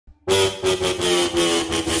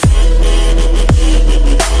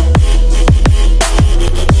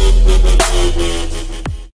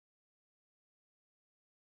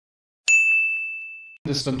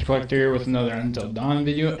This is Lunch Collector here with another Until Dawn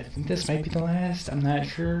video. I think this might be the last. I'm not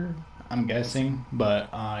sure. I'm guessing. But,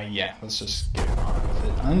 yeah, let's just get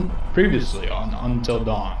on with it. Previously on Until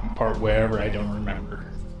Dawn, part wherever I don't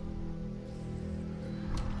remember.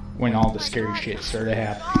 When all the scary shit started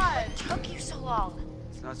happening. God, it took you so long.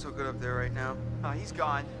 It's not so good up there right now. He's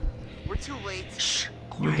gone. We're too late. Shh.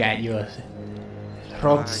 You got your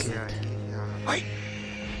throat slit. Wait.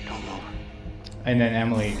 Don't move. And then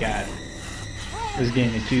Emily was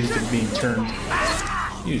getting accused of being turned.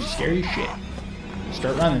 You scary shit.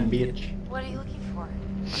 Start running, bitch. What are you looking for?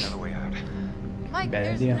 Another way out. Mike, Bad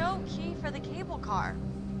there's idea. no key for the cable car.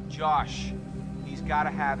 Josh, he's gotta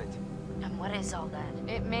have it. And what is all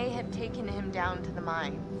that? It may have taken him down to the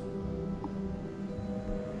mine.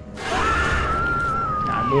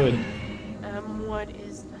 Not good. What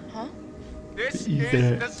is that? Huh? This He's is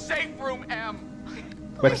dead. the safe room, Em.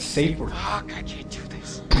 What's safe word? Fuck, I can't do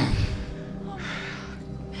this.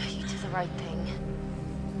 You did the right thing.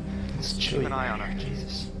 It's chilly. Keep an eye on her.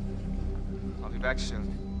 Jesus. I'll be back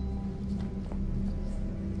soon.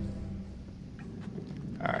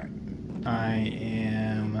 Alright. I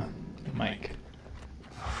am Mike.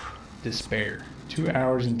 Despair. 2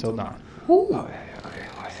 hours until dawn.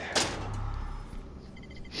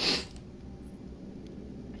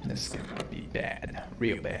 This is gonna be bad.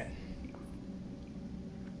 Real bad.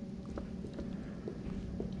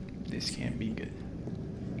 This can't be good.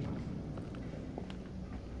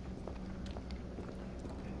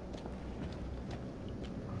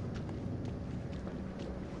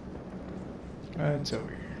 It's over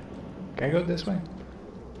here. Can I go this way?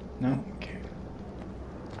 No? Okay.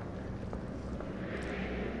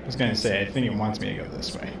 I was gonna say, I think it wants me to go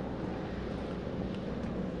this way.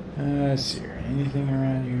 Let's see here. Anything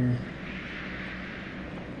around here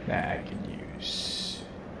that I can use?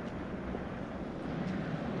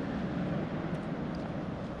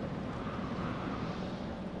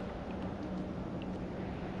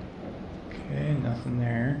 Okay, nothing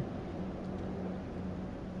there.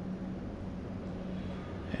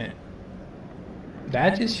 And did I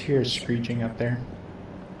just hear screeching up there?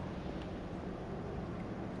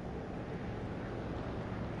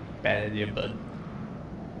 Bad idea, bud.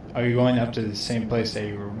 Are you going up to the same place that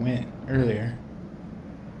you went earlier?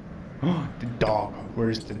 Oh, the dog.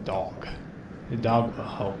 Where's the dog? The dog will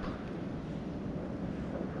help.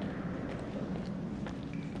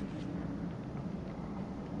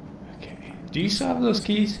 Okay. Do you still have those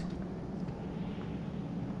keys?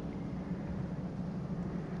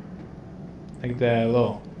 Like the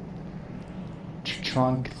little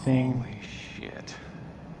trunk thing. Holy shit.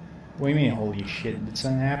 What do you mean, holy shit? Did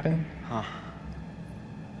something happen? Huh.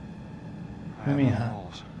 What do you mean, huh?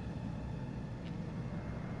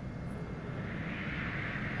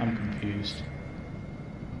 I'm confused.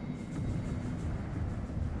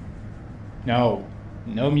 No.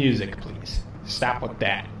 No music, please. Stop with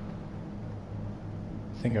that.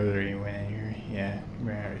 I think I already went in here. Yeah,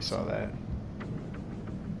 we already saw that.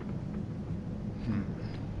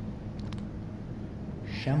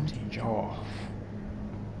 Shouting off.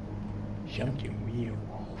 Shouting real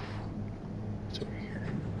off. It's over here.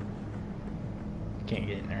 Can't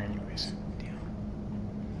get in there anyways. Damn.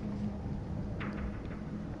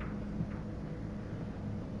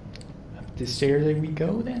 Up the stairs we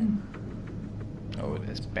go then? Oh,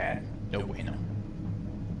 that's bad. No bueno.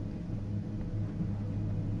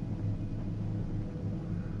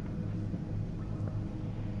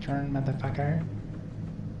 Turn, motherfucker.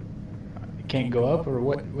 Can't go up, or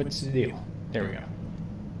what? What's the deal? There we go.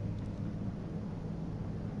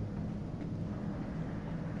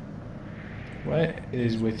 What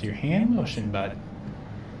is with your hand motion, bud?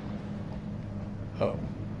 Oh,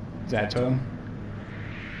 is that totem?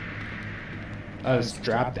 Oh, it's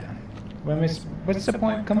drop down. What's the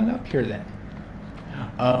point of coming up here then?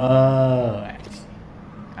 Oh, I see.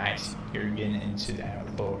 I see. You're getting into that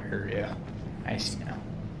little area. I see now.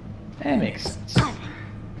 That makes sense.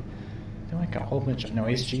 Don't like a whole bunch of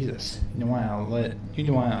noise, Jesus. You don't want to let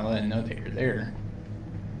it know that you're there.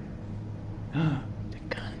 The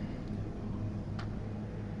gun.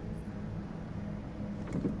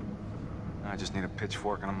 I just need a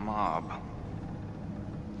pitchfork and a mob.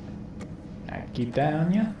 I keep that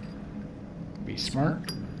on you. Be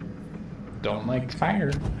smart. Don't like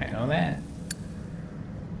fire. I know that.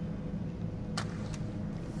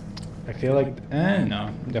 I feel like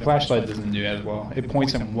no, the flashlight doesn't do as well. It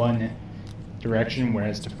points in one direction,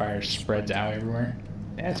 whereas the fire spreads out everywhere.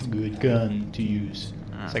 That's a good gun to use.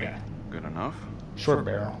 It's like a Good enough. short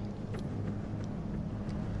barrel.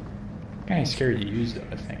 Kind of scary to use though,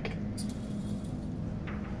 I think.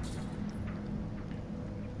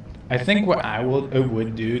 I think what I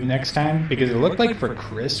would do next time, because it looked like for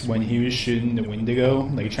Chris when he was shooting the Wendigo,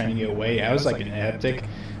 like trying to get away, I was like an hectic.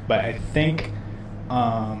 But I think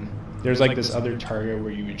there's like this other target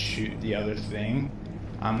where you would shoot the other thing.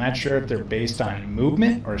 I'm not sure if they're based on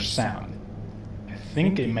movement or sound. I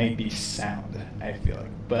think it might be sound, I feel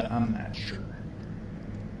like, but I'm not sure.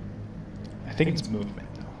 I think it's movement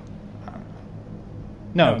though. I don't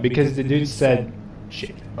know. No, because the dude said,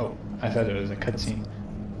 shit. Oh, I thought it was a cutscene.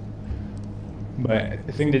 But I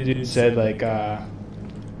think the dude said like,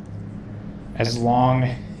 as long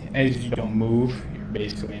as you don't move, you're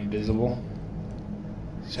basically invisible.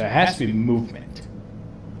 So it has to be movement,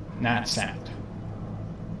 not sound.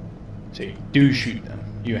 So you do shoot them.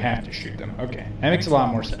 You have to shoot them. Okay, that makes a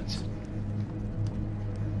lot more sense.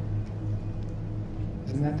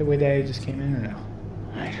 Isn't that the way that I just came in or no?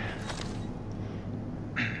 Right.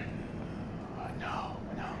 No.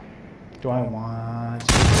 Do I want...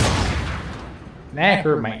 That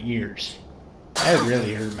hurt my ears. That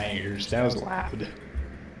really hurt my ears. That was loud.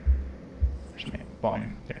 Where's my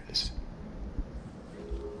volume? There it is.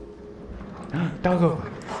 Doggo!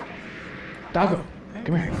 Doggo!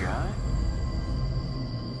 Come here. Guy.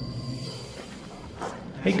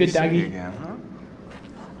 Hey, good doggy. Again, huh?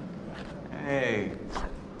 Hey.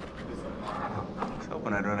 I was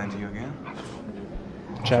hoping I'd run into you again.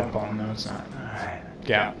 Chat ball, no, it's not. Alright.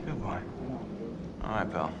 Yeah. Good boy.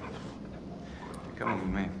 Alright, pal. You're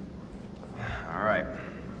coming with me. Alright.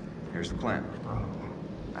 Here's the plan.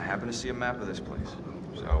 I happen to see a map of this place,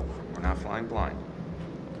 so we're not flying blind.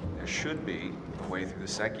 There should be a way through the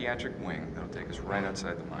psychiatric wing that'll take us right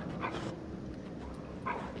outside the mine.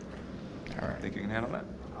 Alright. Think you can handle that?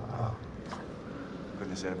 Couldn't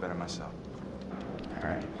have said it better myself.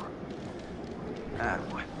 Alright. Ah,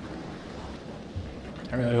 boy.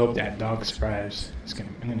 I really hope that dog survives.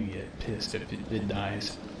 I'm gonna get pissed if it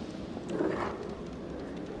dies.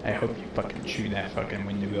 I hope you fucking chew that fucking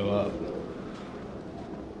Wendigo up.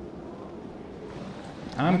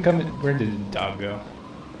 I'm coming. Where did the dog go?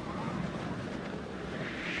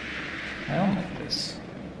 I don't like this.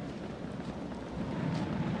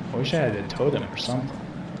 I wish I had a totem or something.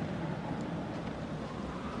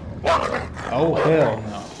 Oh hell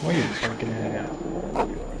no. What are you fucking at now?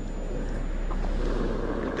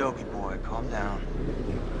 Doggy boy, calm down.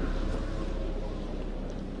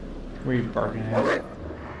 What are you barking at?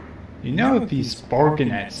 You know if he's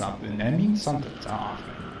barking at something, that means something's off.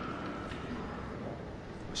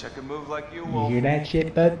 Wish I could move like you, You Wolf. hear that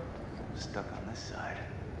shit, bud? Stuck on this side.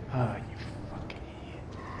 Oh, you fucking idiot.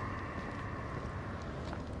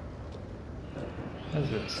 What's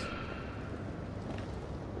this?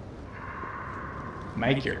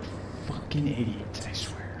 Mike, you're a fucking idiot, I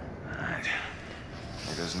swear. Alright.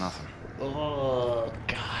 Here goes nothing. Oh,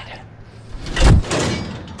 God.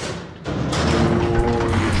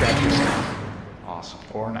 You trapped yourself. Awesome.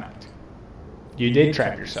 Or not. You did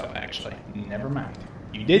trap yourself, actually. Never mind.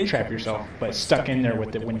 You did trap yourself, but stuck in there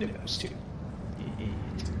with the windows, too. You idiot.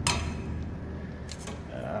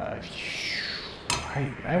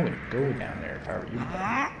 I would go down there if I were you.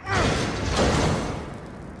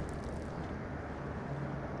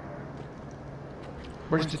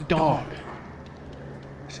 Where's the dog?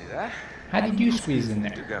 See that? How did you squeeze in You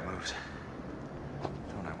there? got moves.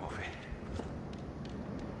 Don't I, Wolfie?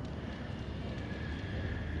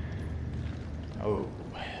 Oh,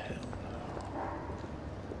 hell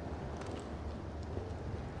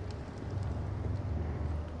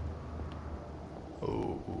no.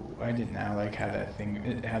 Oh, I did not like how that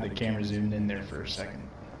thing, how the camera zoomed in there for a second.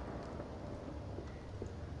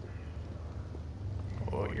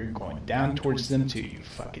 Oh, you're going down towards them too, you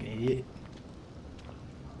fucking idiot.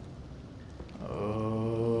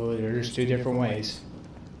 Oh, there's two different ways.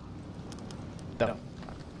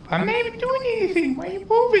 I'm not even doing anything. Why are you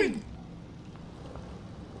moving?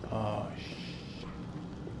 Oh, shit.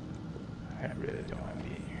 I really don't want to be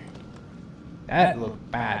in here. That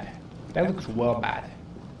looked bad. That looks well bad.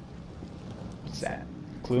 What's that?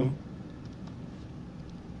 Clue?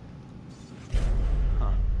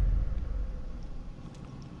 Huh.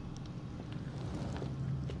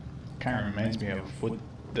 Kind of reminds me of what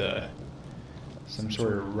some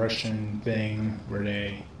sort of Russian thing where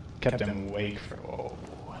they kept them awake for. Oh,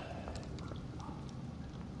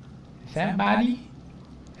 is that a body?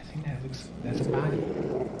 I think that's a body.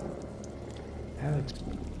 That looks.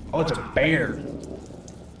 Oh, it's a bear.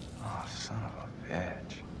 Oh, son of a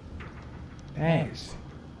bitch. Thanks.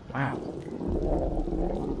 Wow.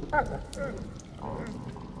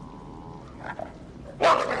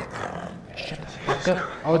 Shut the fuck up.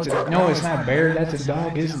 Oh, no, it's not a bear. That's a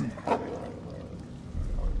dog, isn't it?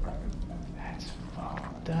 That's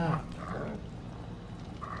fucked up.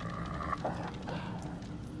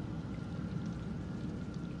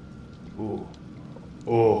 Ooh.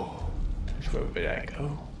 Oh. Which way would I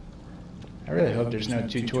go? I really hope there's no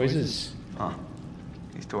two choices. Huh.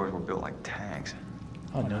 These doors were built like tanks.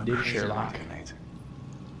 Oh, no dig, Sherlock. Grenades.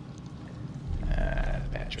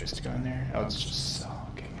 Bad choice to go in there. Oh, it's just so...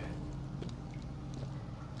 Okay, good.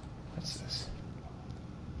 What's this?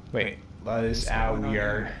 Wait, let us out. We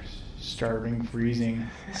are starving, freezing.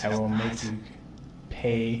 I will make you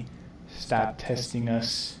pay. Stop testing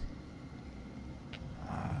us.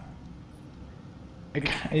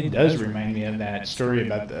 It does remind me of that story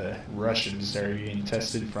about the Russians that are being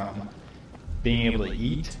tested from being able to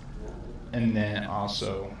eat and then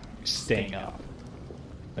also staying up.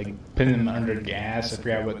 Like putting them under gas. I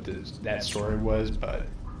forgot what that story was, but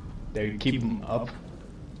they would keep them up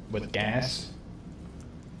with gas.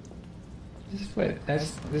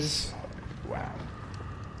 This. Wow.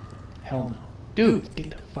 Hell no. Dude,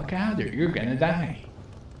 get the fuck out of there. You're gonna die.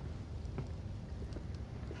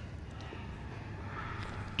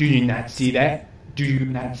 Do you not see that? Do you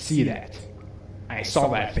not see that? I saw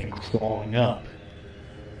that thing crawling up.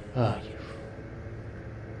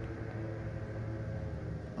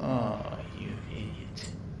 Oh, you idiot.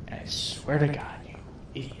 I swear to God, you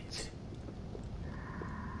idiot.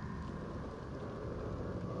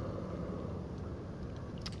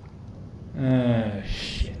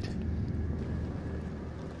 Shit.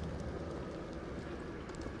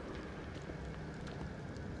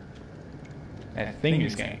 That thing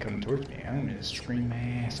is gonna come towards me. I'm gonna scream my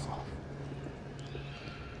ass off.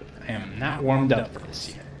 I am not warmed up for this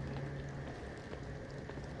yet.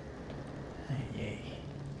 Yay.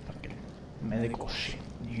 Fucking medical shit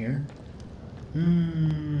in here. I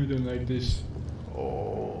don't like this.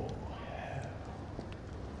 Oh.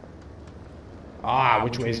 Ah,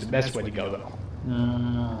 which way is the best way to go, though?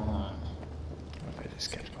 What if I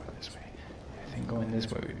just kept going this way? I think going this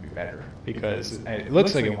way would be better, because it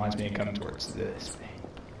looks like it wants me to come towards this way.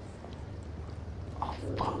 Oh,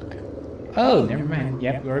 fuck. Oh, never mind.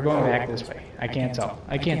 Yep, we're going back this way. I can't tell.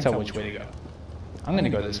 I can't tell which way to go. I'm gonna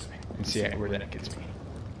go this way and see where that gets me.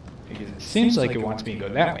 Because it seems like it wants me to go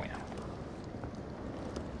that way now.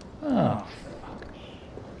 Oh, fuck me.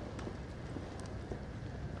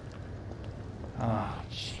 Oh,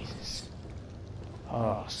 Jesus.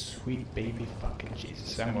 Oh, sweet baby fucking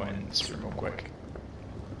Jesus. I'm going in this room real quick.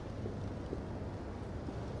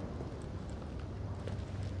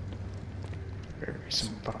 Better be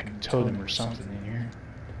some fucking totem or something in here.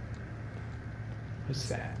 What's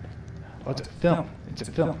that? Oh, it's a film. It's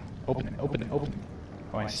a film. Open it, open it, open it.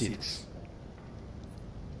 Oh, I see this.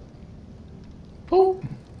 Boop.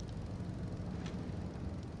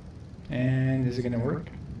 And is it gonna work?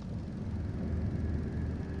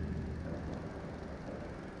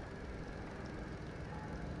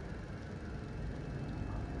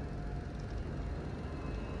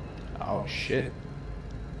 Oh shit.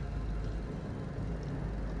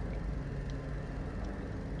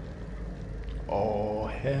 Oh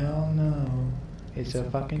hell no. It's a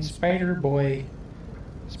fucking spider boy.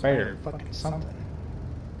 Spider fucking something.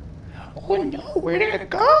 Oh no, where did it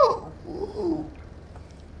go? Ooh.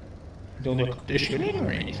 Don't look like this shit in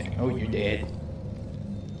or anything. Oh, you're dead.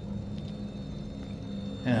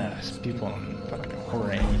 There's people in fucking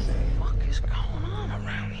horror anything. What the fuck is going on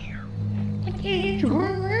around here? What is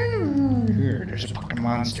going on here? There's a fucking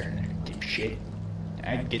monster in there, dipshit.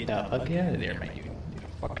 I'd get the fuck out of there, my dude.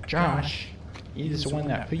 Fuck Josh. He's the one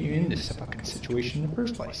that put you in this fucking situation in the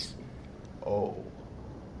first place. Oh.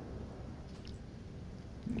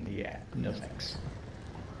 Yeah, no thanks.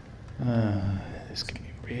 This could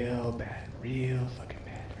be real bad, real fucking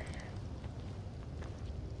bad right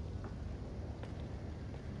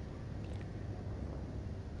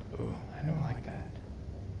here. Ooh, I don't like that.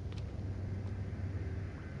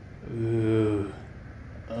 Ooh.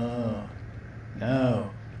 Oh. No.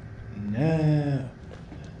 No.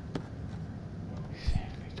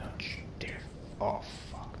 Don't you dare. Oh,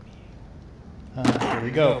 fuck me. Here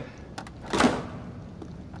we go.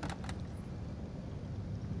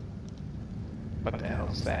 What the hell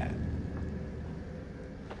is that?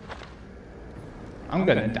 I'm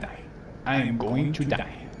gonna die. I am going to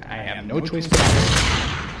die. I have no choice but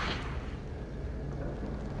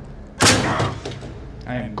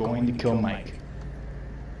I am going to kill Mike.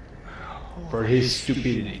 For his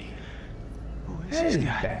stupidity. Who is That this is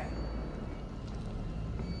guy? bad.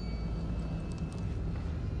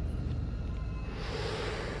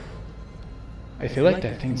 I feel like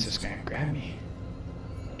that thing's just gonna grab me.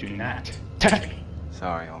 Do not touch me!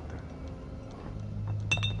 Sorry, Alter.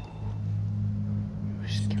 You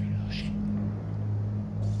scary little shit.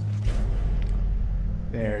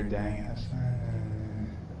 They're dying outside.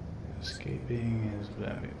 Escaping is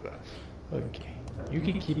blah blah blah. Okay, you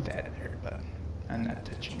can keep that there, but I'm not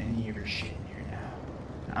touching any of your shit in here now.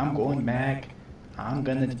 I'm going back. I'm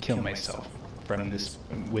gonna kill myself from this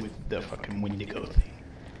with the fucking Wendigo thing.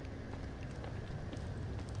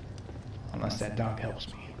 Unless that dog helps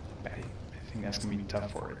me. I think that's gonna be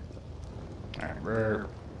tough for it. Alright, we're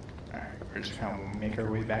just gonna make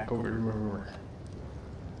our way back over to where we were.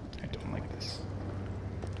 I don't like this.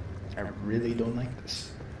 I really don't like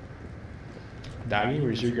this. Doggy,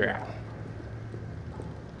 where's your growl?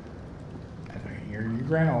 I don't hear you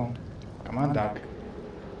growl. Come on, dog.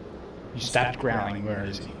 You stopped growling. Where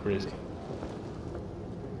is he? Where is he?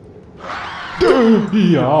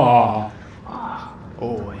 Yeah.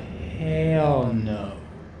 Oh, hell no.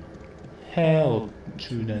 Hell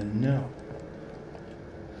to the no.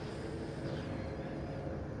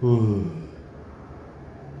 Ooh.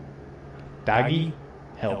 Doggy,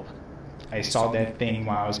 help. I saw that thing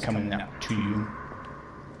while I was coming up to you.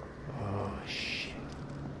 Oh, shit.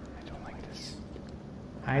 I don't like this.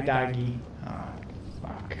 Hi, doggy. Oh,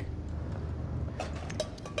 fuck.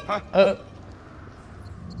 Huh?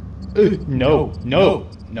 No, no,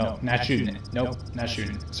 no, not shooting it. Nope, not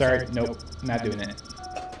shooting it. Sorry, nope, not doing it.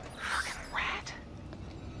 Fucking rat.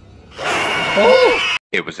 Oh!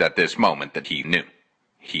 It was at this moment that he knew.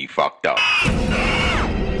 He fucked up.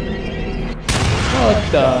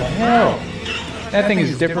 What the hell? That thing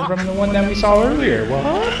is different from the one that we saw earlier. What?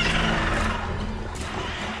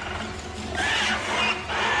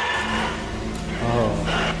 Oh,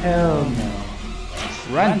 hell no.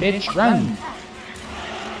 Run, bitch, run.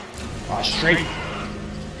 Oh, straight.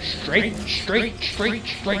 Straight, straight, straight,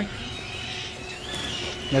 straight.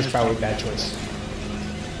 That's probably a bad choice.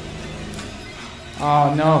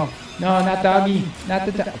 Oh, no. No, not doggy. Not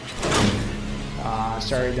the dog. Ah,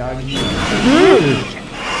 sorry, doggy.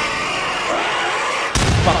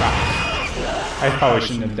 Fuck off. I probably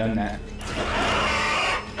shouldn't have done that.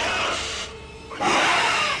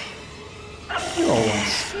 You don't want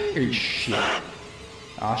scary shit.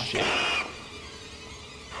 Aw, shit.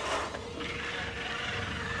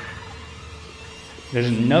 There's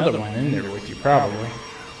another one in there with you, probably.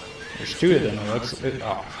 There's two of them. It looks.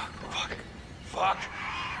 Oh, fuck. Fuck.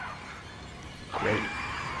 Great.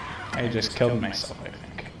 I just killed myself, I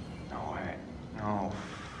think. No way. No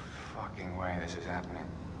fucking way this is happening.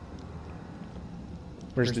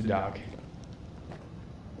 Where's the dog?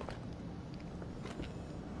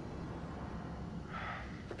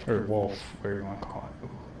 Or wolf, whatever you want to call it.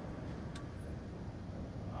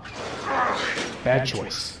 Bad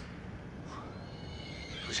choice.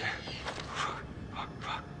 Who's that?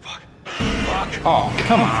 Fuck. Oh,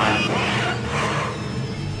 come on.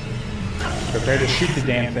 Prepare to shoot the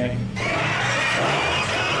damn thing.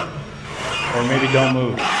 Or maybe don't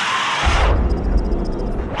move.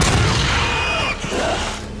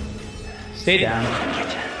 Stay down.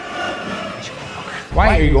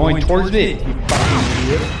 Why are you going towards it, you fucking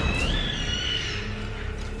idiot?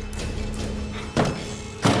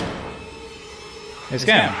 It's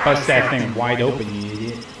gonna bust that thing wide open, you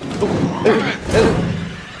idiot.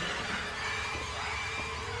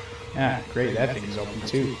 Ah, great, that thing is open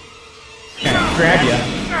too. Gonna grab ya.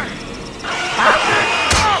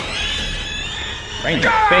 Right in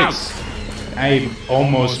the face. I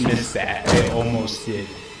almost missed that. I almost did.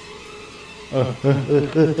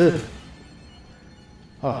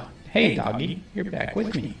 Oh, hey doggy, you're back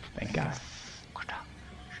with me. Thank God.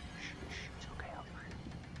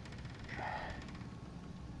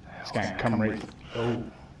 It's gonna come right. Oh,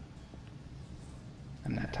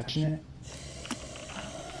 I'm not touching it.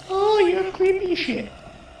 Oh, you're creepy shit.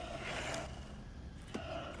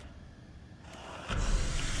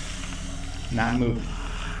 Not moving.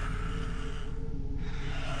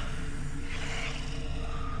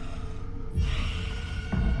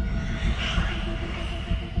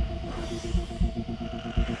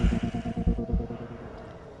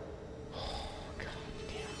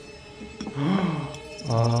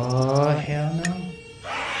 Oh, hell no.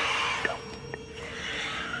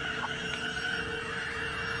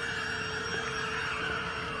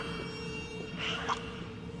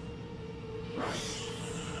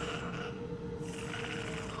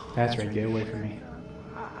 That's right, get away from me.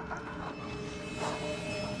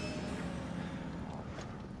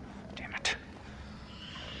 Damn it.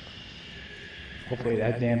 Hopefully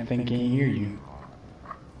that damn thing can't hear you.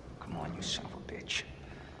 Come on, you son of a bitch.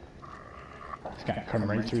 It's gonna come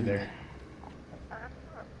right through there.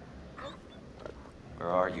 Where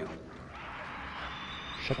are you?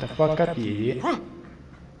 Shut the fuck up, you idiot. Huh?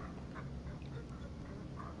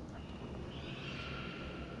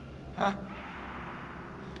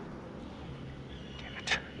 Damn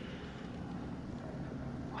it.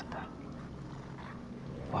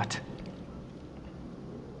 What?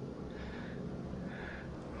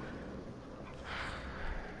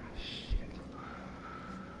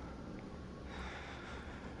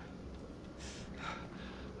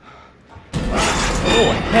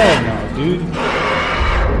 Oh, hell no, dude.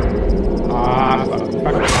 Ah, fuck.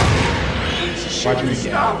 Watch me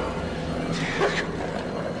get out.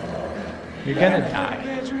 You're gonna die.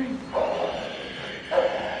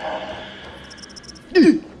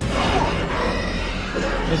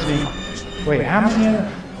 Miss me. Wait, how many other?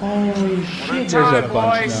 Holy shit, there's a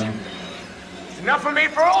bunch of them. Enough of me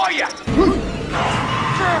for all of you!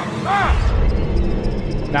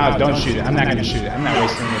 No, don't shoot it. I'm not gonna shoot it. I'm not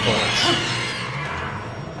wasting your bullets.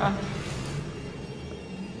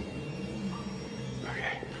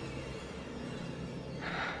 Okay.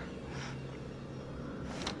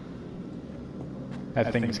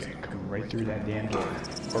 That thing is gonna come right through that damn door.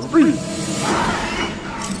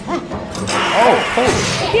 Oh, holy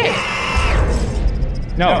shit!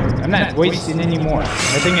 No, I'm not wasting any more.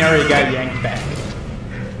 I think I already got yanked back.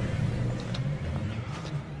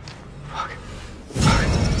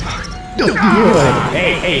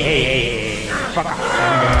 Hey. Fuck off.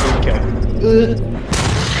 I'm gonna get killed.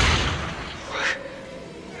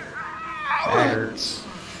 That hurts.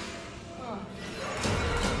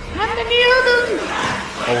 How many of them?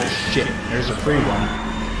 Oh shit, there's a free one.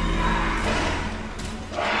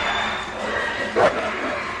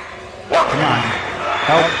 Come on.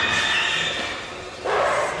 Help.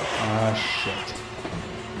 Oh shit.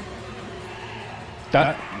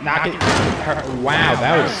 Knock it. Wow,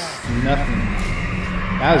 that was nothing.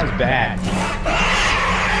 That was bad.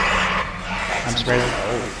 I'm spraying.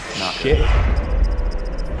 Oh shit.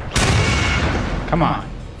 Come on.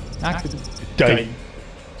 Knock the dice.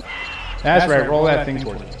 That's right, roll that thing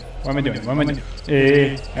towards us. What am I doing?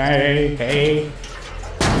 Hey.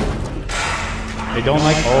 They don't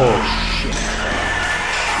like. Oh shit.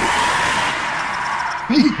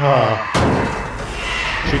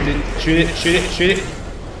 Shoot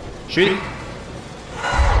it.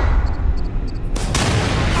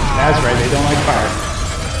 That's right, they don't like fire.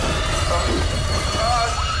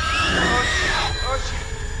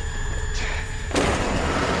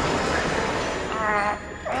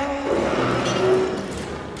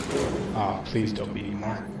 Oh, please don't be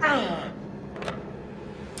anymore.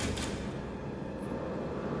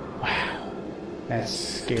 Wow. That's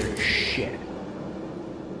scary shit.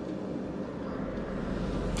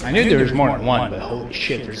 I knew there was more than one, but holy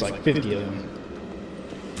shit, there's like 50 of them.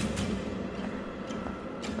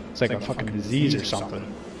 It's like a fucking disease or something.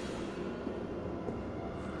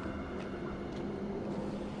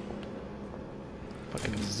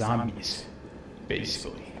 Fucking zombies,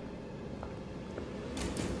 basically.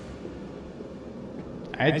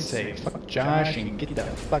 I'd say fuck Josh and get the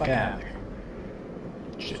fuck out of there.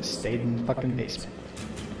 Should have stayed in the fucking basement.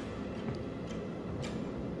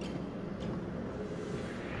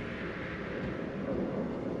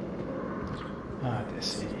 Ah,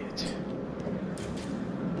 this idiot.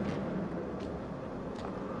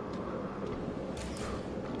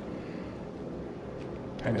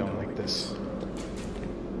 I don't like this.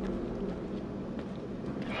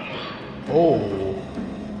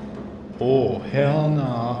 Oh, hell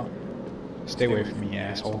no. Stay away from me,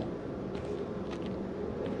 asshole.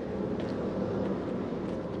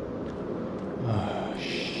 Oh,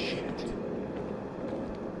 shit.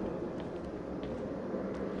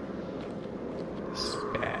 This is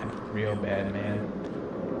bad. Real bad, man.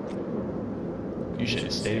 You should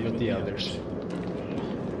have stayed with the others.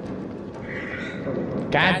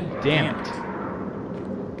 God damn it.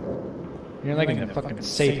 You're like in the fucking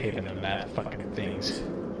safe haven of that fucking things.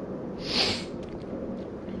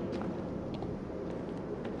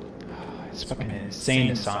 It's fucking insane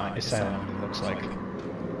asylum it looks like.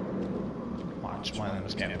 Watch, one of them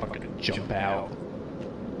is gonna fucking jump out.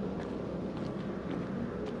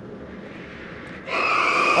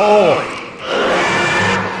 Oh!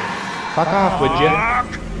 Fuck off, would you?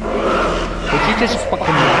 Would you just fucking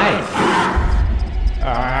die?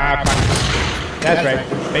 Ah, fuck. That's right.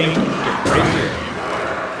 Bang. Get right here.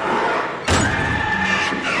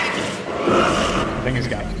 I think it's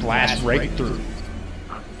got blast right through.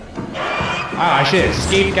 Ah, I should have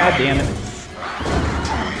escaped, goddammit.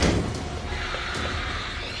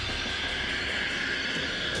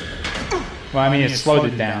 Well, I mean, it slowed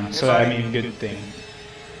it down, so I mean, good thing.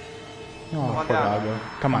 Oh, poor doggo.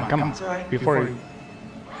 Come on. Before he...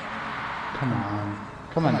 Come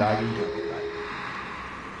on, doggy.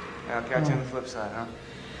 I'll catch you on the flip side, huh?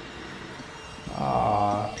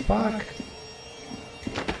 Aw, fuck.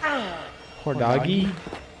 Poor doggy.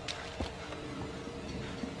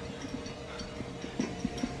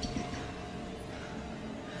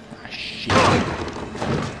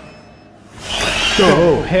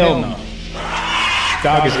 Oh, hell no.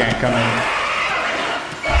 Dog is gonna come in.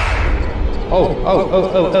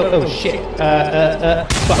 Oh, shit.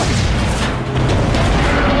 Fuck.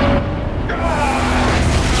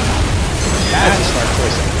 That's a smart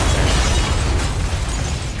choice.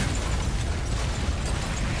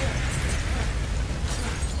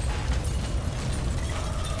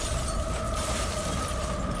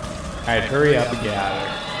 Alright, hurry up and get out of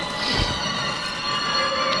there.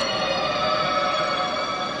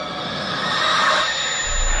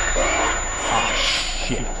 Oh,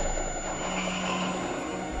 shit.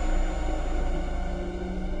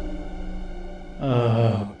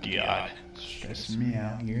 Oh, God. Stressing me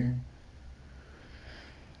out here.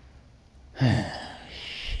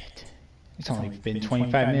 Shit. It's only been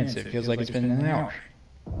 25 minutes. It feels like it's been an hour.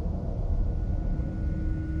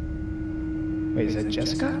 Wait, is that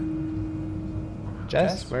Jessica?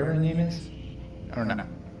 Jess, whatever her name is? Or not?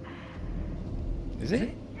 Is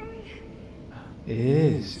it? It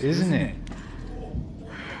is, isn't it?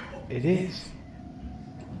 It is.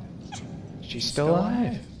 She's still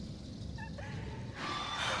alive.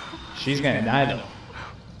 She's gonna die though.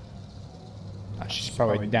 Oh, she's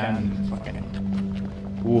probably down in the fucking...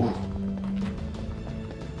 Ooh.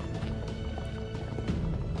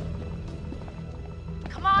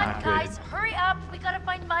 Come on, Not guys, good. hurry up. We gotta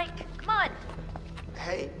find Mike. Come on.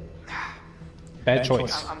 Hey, Bad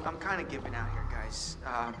choice. I'm kind of giving out here, guys.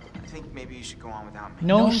 I think maybe you should go on without me.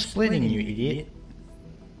 No splitting, you idiot.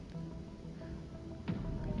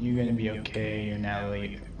 You're gonna be okay. You're not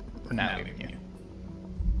leaving. We're not leaving you.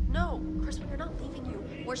 No, Chris, we're not leaving you.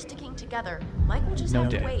 We're sticking together. Mike will just No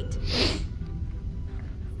have to doubt. wait.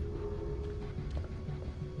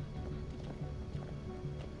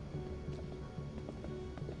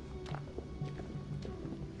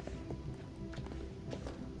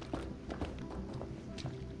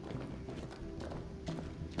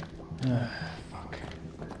 Fuck.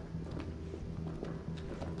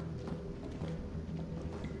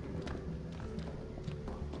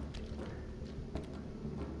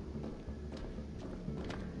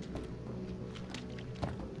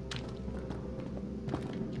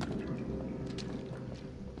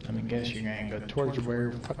 I mean, guess you're gonna go towards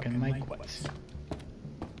where fucking Mike was.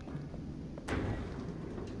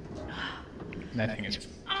 That thing is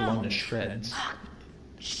blown to shreds.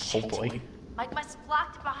 Hopefully. Mike must have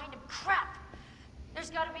locked behind him. Crap. There's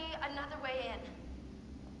gotta be another way in.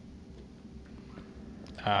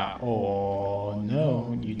 Oh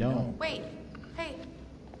no, you don't. Wait, hey,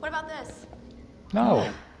 what about this?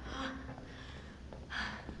 No.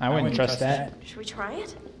 I wouldn't trust that. Should we try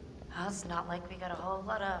it? Well, it's not like we got a whole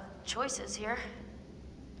lot of choices here.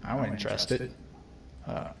 I wouldn't trust it.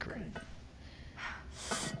 Oh, great.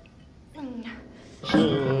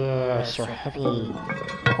 So heavy.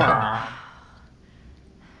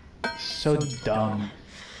 So dumb.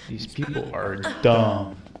 These people are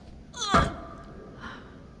dumb.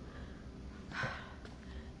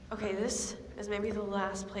 Okay, this is maybe the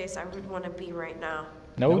last place I would want to be right now.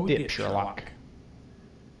 No dip, Sherlock.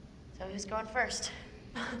 So who's going first?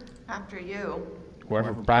 After you.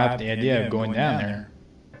 Whoever brought up the idea of going down there.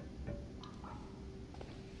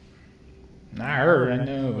 Not her, I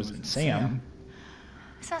know it wasn't Sam.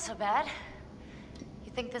 It's not so bad.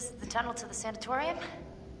 You think this is the tunnel to the sanatorium?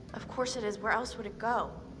 Of course it is. Where else would it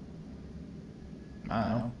go? I don't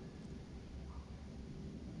know.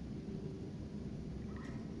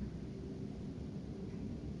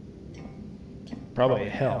 Probably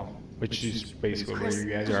hell, which is basically where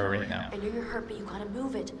you guys are right now. I know you're hurt, but you gotta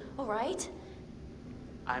move it, alright?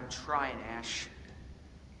 I'm trying, Ash.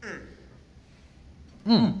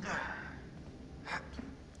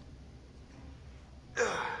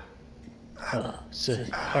 Oh, so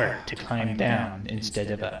hard to climb down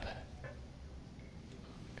instead of up.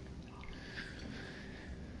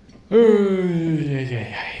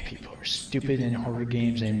 People are stupid in horror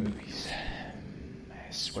games and movies.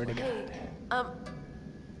 I swear to God.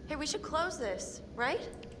 Hey, we should close this, right?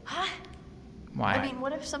 Huh? Why? I mean,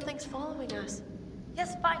 what if something's following us?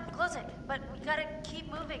 Yes, fine, close it. But we gotta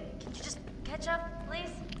keep moving. Can you just catch up,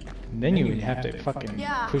 please? Then you would have to fucking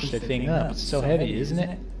Yeah. push the thing up. It's so heavy, isn't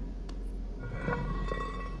it?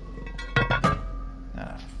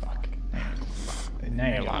 Ah, fuck. Now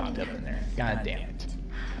you're locked up in there. God damn it.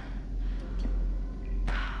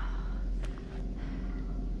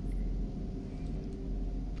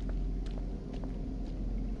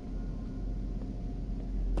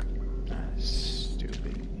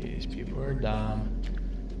 Stupid. These people are dumb.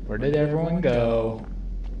 Where did everyone go?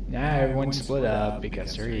 Now everyone's split up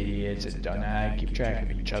because they're idiots and don't know how to keep track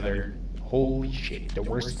of each other. Holy shit, the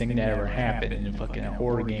worst thing that ever happened in a fucking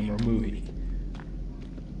horror game or movie.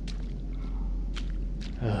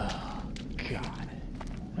 Oh, God.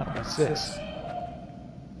 Oh, what's this?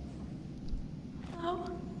 Hello?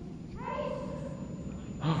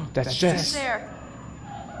 Oh, that's Who's Jess. there?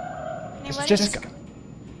 It's Anybody? Jessica.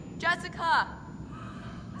 Jessica!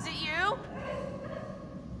 Is it you?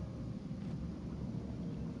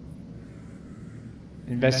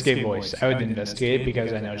 Investigate voice. I would investigate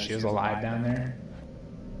because I know she was alive down there.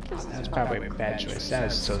 That's probably a bad choice. That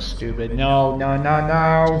is so stupid. No, no, no,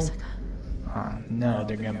 no. Jessica. Oh, no,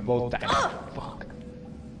 they're gonna both die. Fuck.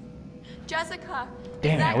 Jessica!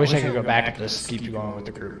 Damn it, I wish I could go back and just keep going with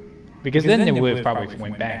the group. Because then they would have probably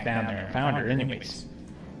went back down there and found her anyways.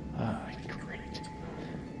 Oh, great.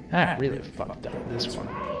 I really fucked up this one.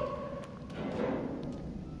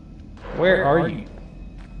 Where are you?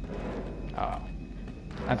 Oh.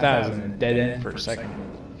 I thought I was in a dead end for a second.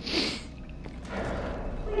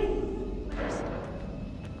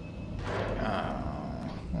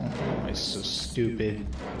 Oh, it's so stupid.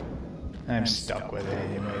 I'm stuck with it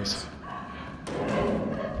anyways.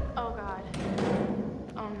 Oh god.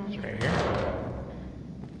 Oh no. It's right here.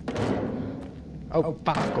 Oh,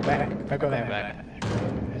 fuck, go back. Go back.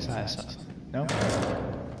 I saw something. No?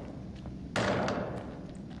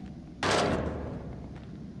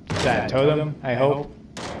 Is that a totem? I hope.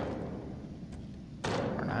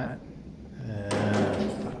 Or not.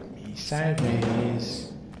 Fuck me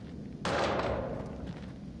sideways.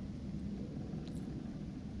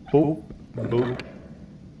 Boop. Boop.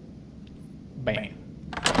 Bam.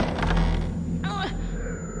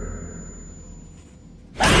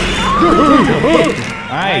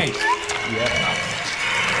 Nice. Yep.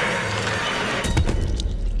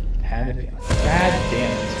 Had it. God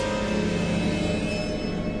damn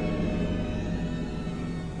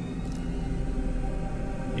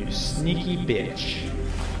it. You sneaky bitch.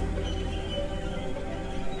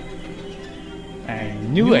 I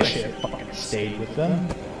knew I should have fucking stayed with them.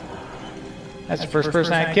 That's the first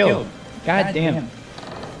person I killed. God damn.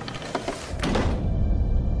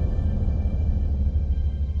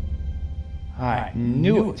 I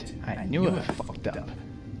knew it. I knew I fucked up.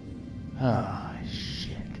 Oh,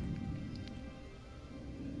 shit.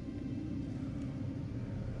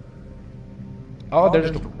 Oh,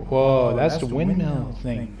 there's the... Whoa, that's the windmill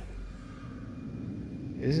thing.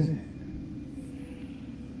 Isn't it?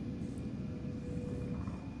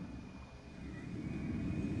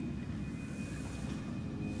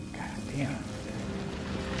 God damn.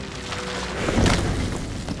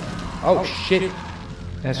 Oh, shit.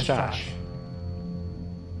 That's Josh.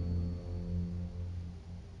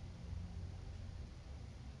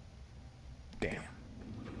 Damn.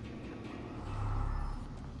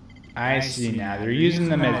 I see now. They're using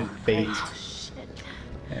them as bait. Oh, shit.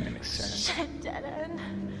 That makes sense. Shit, dead end.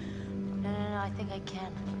 No, I think I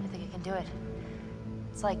can. I think I can do it.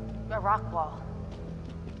 It's like a rock wall.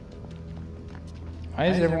 Why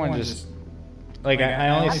is everyone just... Like, I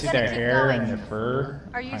only I'm see gonna their keep hair going. and the fur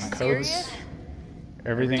Are you on coats. serious?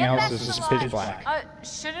 Everything Get else back is to just the pitch lodge. black.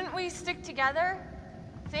 Shouldn't we stick together?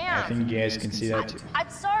 I Sam. think you guys can see that too. I'm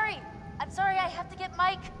sorry. I'm sorry. I have to get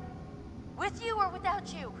Mike. With you or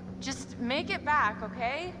without you? Just make it back,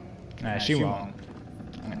 okay? Nah, she won't.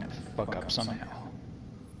 I'm gonna fuck up somehow.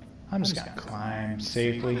 I'm just gonna climb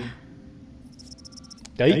safely.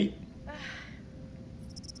 Date?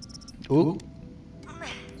 Ooh.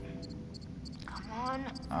 Come on.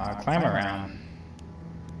 Climb around.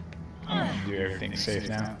 I'm gonna do everything safe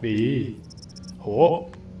now. Be. Oh.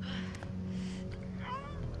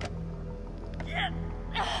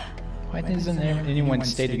 Why doesn't anyone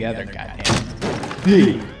stay together, goddamn?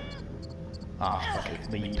 Be. Oh, fuck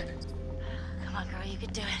it, leap. Come on, girl. You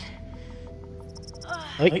can do it.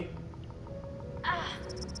 Like.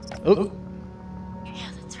 Oh.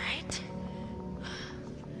 Yeah, that's right.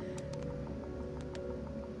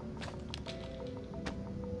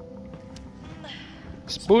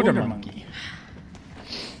 Spooder monkey.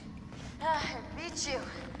 I beat you.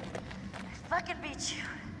 I fucking beat you.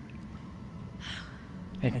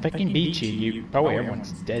 I fucking beat you. Probably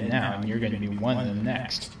everyone's dead now, and you're gonna be one of them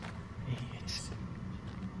next. Idiots.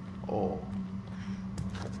 Oh.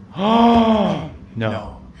 Oh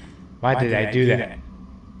no! Why did I do that?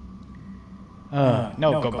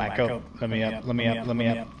 No, go back up. Let me up.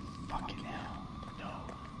 Fucking hell.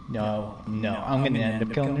 No. I'm gonna end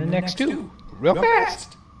up killing her next too. Real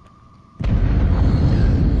fast.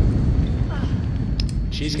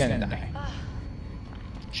 She's gonna die.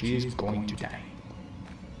 She's going to die.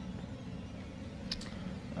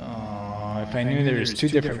 Oh, if I knew there was two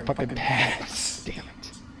different fucking paths. Damn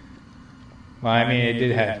it. Well, I mean, it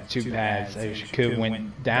did have two paths. I could have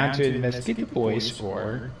went down to investigate the boys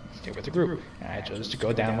or stay with the group. And I chose to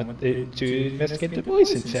go down with to investigate the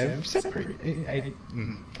boys instead of separate.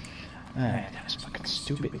 That was fucking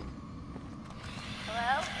stupid.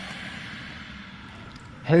 Hello?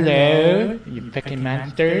 Hello, you fucking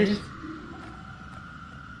monsters.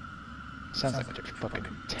 Sounds like there's fucking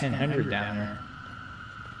 1000 down there.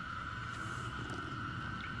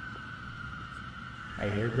 I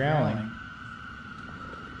hear growling.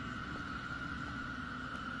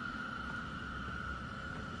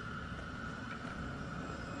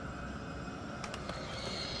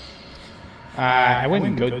 I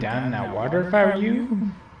wouldn't go down in that water if I were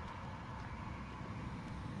you.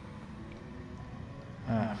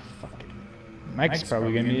 Fuck it. Mike's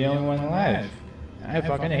probably gonna be the only one alive. I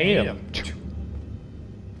fucking hate him.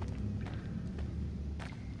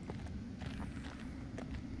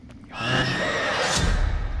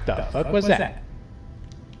 The fuck was that?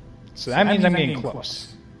 So that means I'm getting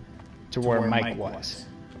close to where Mike was.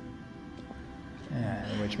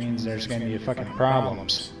 Which means there's gonna be fucking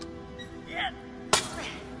problems.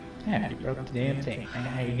 Yeah, you broke the damn thing.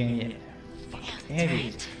 How you gonna get fucking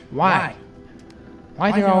idiots? Why?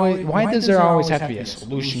 Why does there always have to be a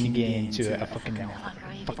solution to get into a fucking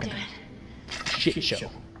shit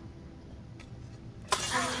show?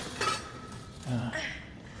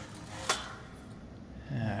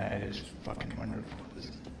 It is fucking wonderful.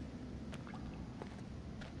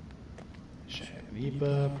 Should I leave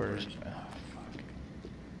up or fuck?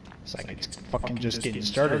 It's like it's fucking just getting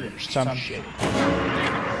started or some shit.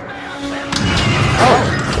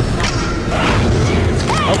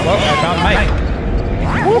 Oh, well, I found Mike.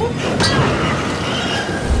 Whoop.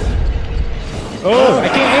 Oh, I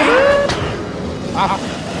can't hit her. Ah.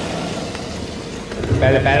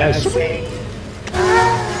 Bada swing.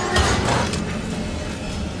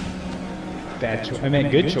 Bad choice. I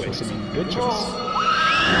meant good choice. Good choice.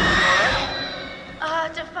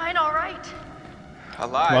 Define all right.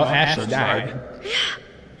 Alive. Well, Ashley died.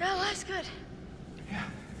 Yeah, life's good. Yeah.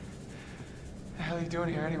 The hell are you doing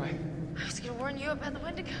here anyway? I was gonna warn you about the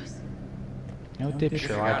Wendigos. No dip,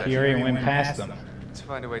 Sherlock. He already went past them. Let's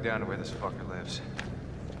find a way down to where this fucker lives.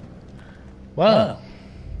 Well,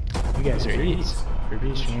 you guys are idiots.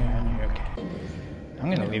 Okay. I'm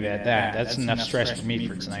gonna leave it at that. That's enough stress for me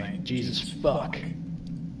for tonight. Jesus fuck.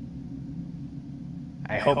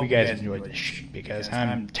 I hope you guys enjoyed this shit because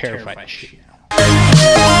I'm terrified of shit now.